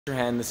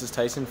Trahan, this is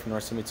Tyson from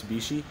North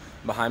Mitsubishi.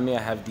 Behind me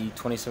I have the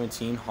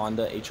 2017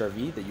 Honda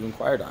HR-V that you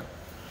inquired on.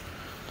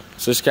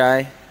 So this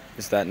guy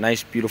is that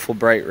nice, beautiful,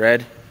 bright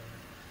red.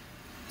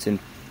 It's in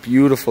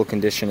beautiful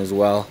condition as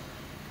well.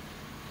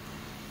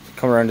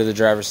 Come around to the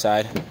driver's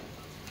side.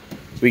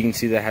 We can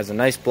see that it has a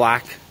nice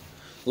black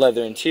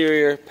leather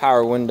interior,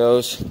 power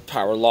windows,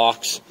 power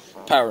locks,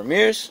 power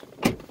mirrors.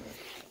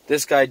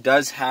 This guy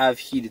does have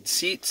heated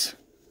seats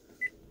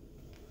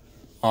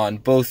on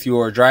both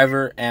your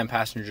driver and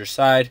passenger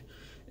side.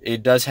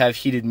 It does have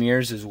heated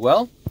mirrors as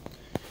well.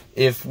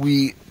 If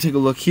we take a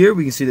look here,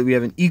 we can see that we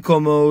have an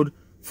eco mode,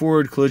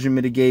 forward collision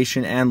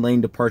mitigation, and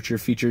lane departure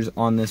features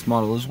on this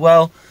model as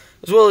well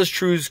as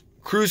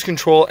cruise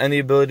control and the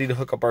ability to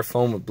hook up our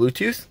phone with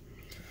Bluetooth.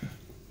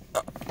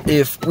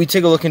 If we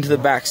take a look into the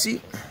back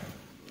seat,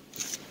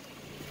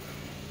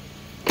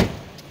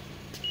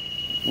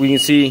 we can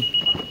see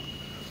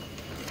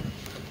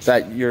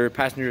that your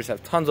passengers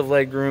have tons of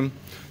leg room.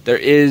 There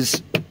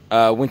is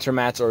winter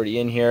mats already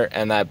in here,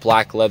 and that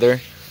black leather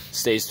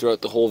stays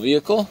throughout the whole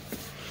vehicle.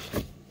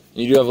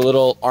 You do have a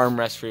little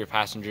armrest for your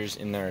passengers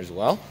in there as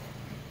well.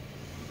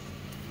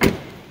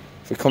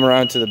 If we come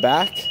around to the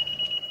back,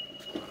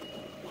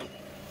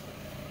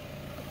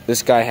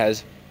 this guy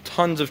has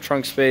tons of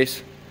trunk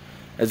space,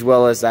 as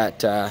well as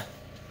that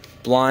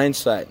blind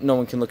so that no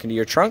one can look into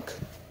your trunk.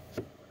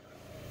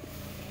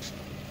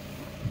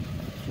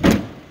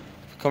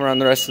 Come around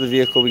the rest of the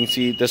vehicle, we can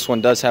see this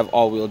one does have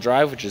all-wheel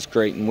drive, which is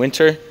great in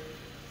winter. And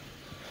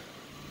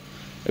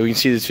we can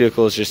see this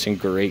vehicle is just in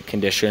great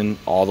condition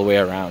all the way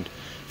around.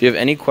 If you have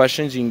any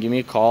questions, you can give me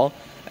a call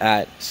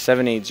at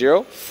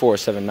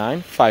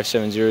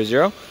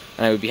 780-479-5700,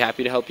 and I would be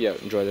happy to help you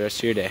out. Enjoy the rest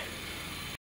of your day.